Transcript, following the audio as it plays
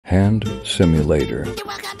Hand Simulator.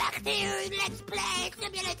 Welcome back to Let's Play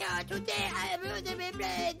Simulator. Today I am going to be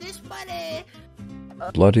playing this funny.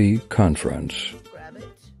 Bloody Conference. Grab it.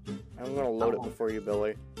 I'm gonna load it before you,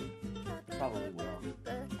 Billy. Probably will.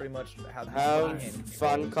 Pretty much how the Have game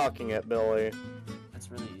fun goes. cocking it, Billy.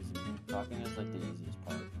 That's really easy. Talking is like the easiest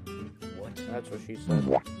part. What? That's what she said.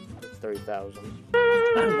 30,000.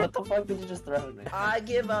 What the fuck did you just throw at me? I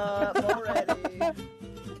give up already. Get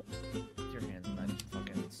your hands on that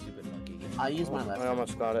fucking stupid monkey. I use my left. I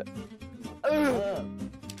almost got it. Oh,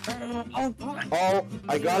 Oh,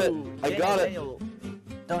 I got it. I got it. Daniel,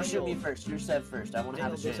 don't shoot me first. You're Seb first. I want to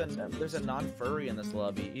have a chance. there's a non-furry in this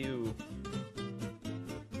lobby. Ew.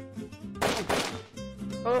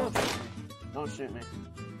 Oh. Don't shoot me.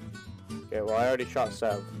 Okay, well, I already shot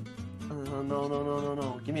Sev.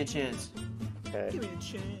 No. Give me a chance. Okay, Give me a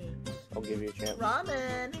chance. I'll give you a chance.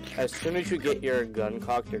 Ramen. As soon as you get your gun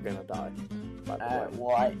cocked, you're gonna die. By the way.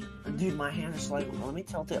 Well, dude, my hand is like, let me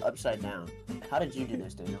tilt it upside down. How did you do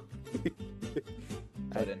this, Daniel?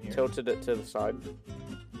 Put it in here. Tilted it to the side.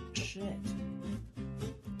 Shit.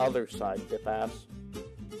 Other side, dip ass.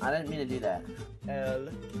 I didn't mean to do that. L.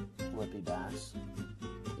 Flippy bass.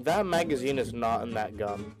 That magazine is not in that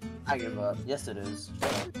gun. I give up. Yes, it is.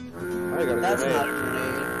 I got a That's not a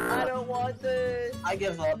grenade. grenade. I don't want this. I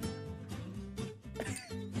give up.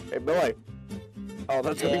 Hey, Billy. Oh,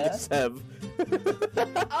 that's gonna Yeah? get Sev.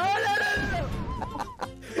 Oh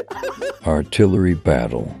no! Artillery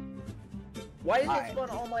Battle. Why did Alright. it spawn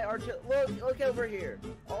all my arch? Look over here.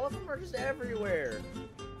 All of them are just everywhere.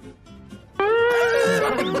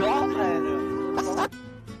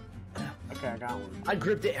 Okay, I got one. I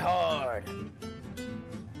gripped it hard.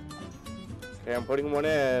 Okay, I'm putting one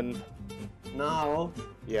in. No.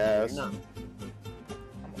 Yes. No. I'm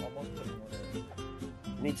almost putting one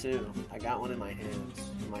in. Me too. I got one in my hands.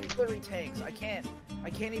 My... Artillery tanks. I can't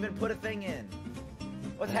even put a thing in.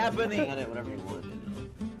 What's You can happening? edit whatever you want.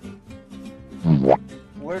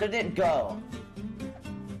 Where did it go?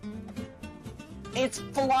 It's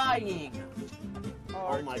flying!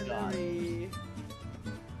 Oh my God. Artillery.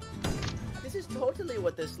 This is totally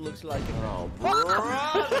what this looks like. Oh,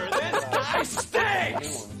 Brother, this guy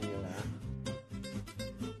stinks!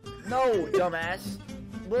 No, dumbass.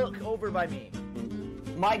 Look over by me.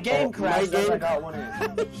 My game Oh, crashed my as I game got one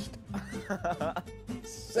in.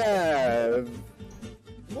 Sev.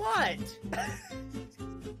 What?